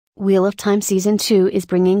Wheel of Time Season 2 is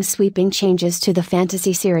bringing sweeping changes to the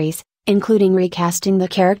fantasy series, including recasting the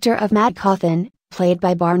character of Mat Cauthon, played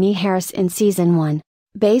by Barney Harris in Season 1.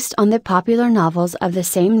 Based on the popular novels of the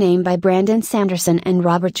same name by Brandon Sanderson and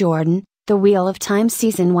Robert Jordan, the Wheel of Time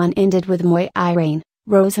Season 1 ended with Moiraine,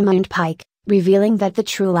 Rosamund Pike, revealing that the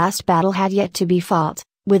true last battle had yet to be fought,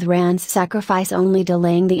 with Rand's sacrifice only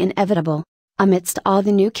delaying the inevitable. Amidst all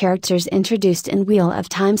the new characters introduced in Wheel of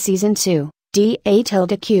Time Season 2,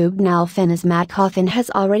 Dónal Finn as Mat Cauthon has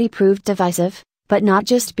already proved divisive, but not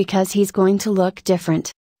just because he's going to look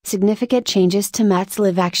different. Significant changes to Mat's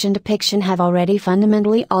live-action depiction have already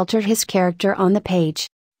fundamentally altered his character on the page.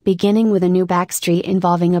 Beginning with a new backstory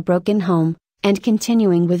involving a broken home, and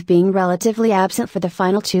continuing with being relatively absent for the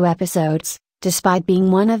final 2 episodes, despite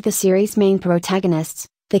being one of the series' main protagonists,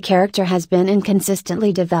 the character has been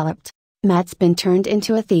inconsistently developed. Mat's been turned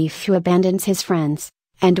into a thief who abandons his friends,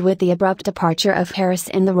 and with the abrupt departure of Harris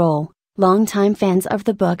in the role, longtime fans of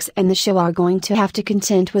the books and the show are going to have to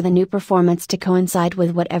contend with a new performance to coincide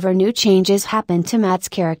with whatever new changes happen to Mat's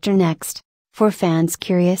character next. For fans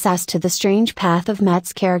curious as to the strange path of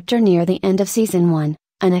Mat's character near the end of Season 1,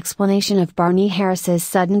 an explanation of Barney Harris's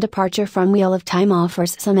sudden departure from Wheel of Time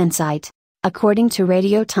offers some insight. According to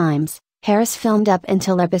Radio Times, Harris filmed up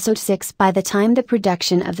until Episode 6 by the time the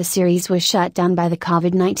production of the series was shut down by the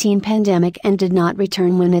COVID-19 pandemic and did not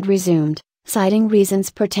return when it resumed, citing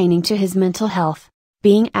reasons pertaining to his mental health.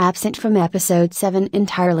 Being absent from Episode 7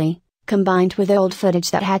 entirely, combined with old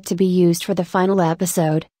footage that had to be used for the final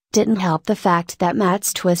episode, didn't help the fact that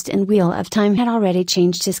Mat's twist in Wheel of Time had already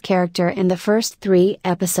changed his character in the first 3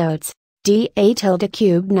 episodes.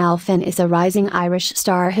 Dónal Finn is a rising Irish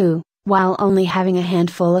star who, while only having a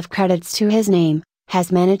handful of credits to his name,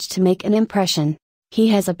 has managed to make an impression. He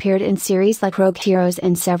has appeared in series like Rogue Heroes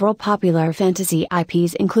and several popular fantasy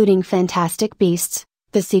IPs including Fantastic Beasts,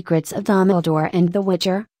 The Secrets of Dumbledore and The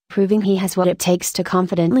Witcher, proving he has what it takes to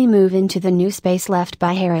confidently move into the new space left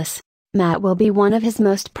by Harris. Mat will be one of his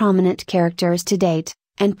most prominent characters to date,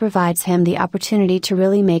 and provides him the opportunity to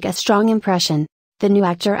really make a strong impression. The new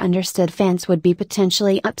actor understood fans would be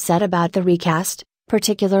potentially upset about the recast,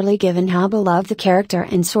 particularly given how beloved the character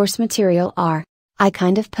and source material are. I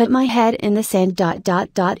kind of put my head in the sand.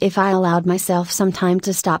 If I allowed myself some time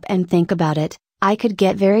to stop and think about it, I could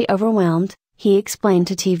get very overwhelmed, he explained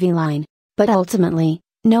to TV Line. But ultimately,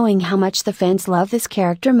 knowing how much the fans love this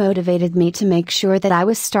character motivated me to make sure that I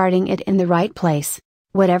was starting it in the right place.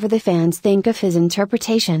 Whatever the fans think of his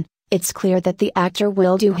interpretation, it's clear that the actor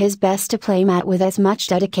will do his best to play Mat with as much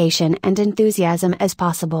dedication and enthusiasm as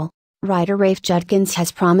possible. Writer Rafe Judkins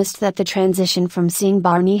has promised that the transition from seeing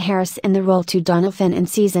Barney Harris in the role to Dónal Finn in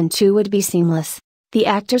Season 2 would be seamless. The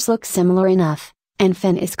actors look similar enough, and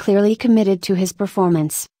Finn is clearly committed to his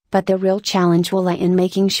performance, but the real challenge will lie in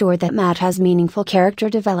making sure that Mat has meaningful character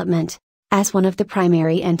development. As one of the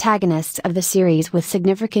primary antagonists of the series with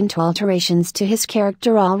significant alterations to his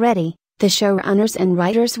character already, the showrunners and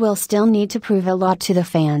writers will still need to prove a lot to the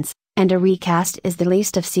fans, and a recast is the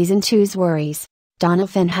least of Season 2's worries. Dónal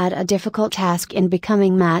Finn had a difficult task in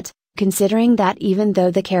becoming Mat, considering that even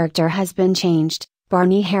though the character has been changed,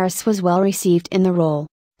 Barney Harris was well received in the role.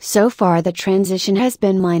 So far the transition has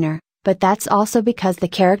been minor, but that's also because the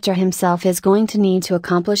character himself is going to need to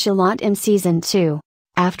accomplish a lot in Season 2.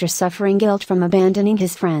 After suffering guilt from abandoning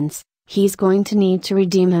his friends, he's going to need to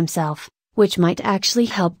redeem himself, which might actually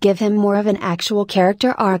help give him more of an actual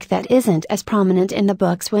character arc that isn't as prominent in the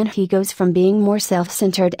books when he goes from being more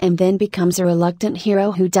self-centered and then becomes a reluctant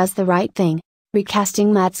hero who does the right thing.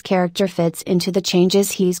 Recasting Mat's character fits into the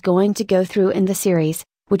changes he's going to go through in the series,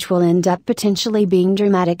 which will end up potentially being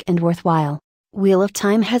dramatic and worthwhile. Wheel of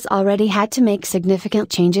Time has already had to make significant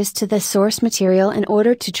changes to the source material in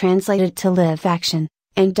order to translate it to live action,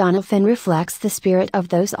 and Dónal Finn reflects the spirit of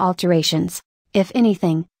those alterations. If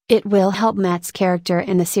anything, it will help Mat's character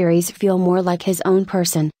in the series feel more like his own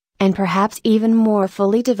person, and perhaps even more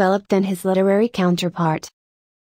fully developed than his literary counterpart.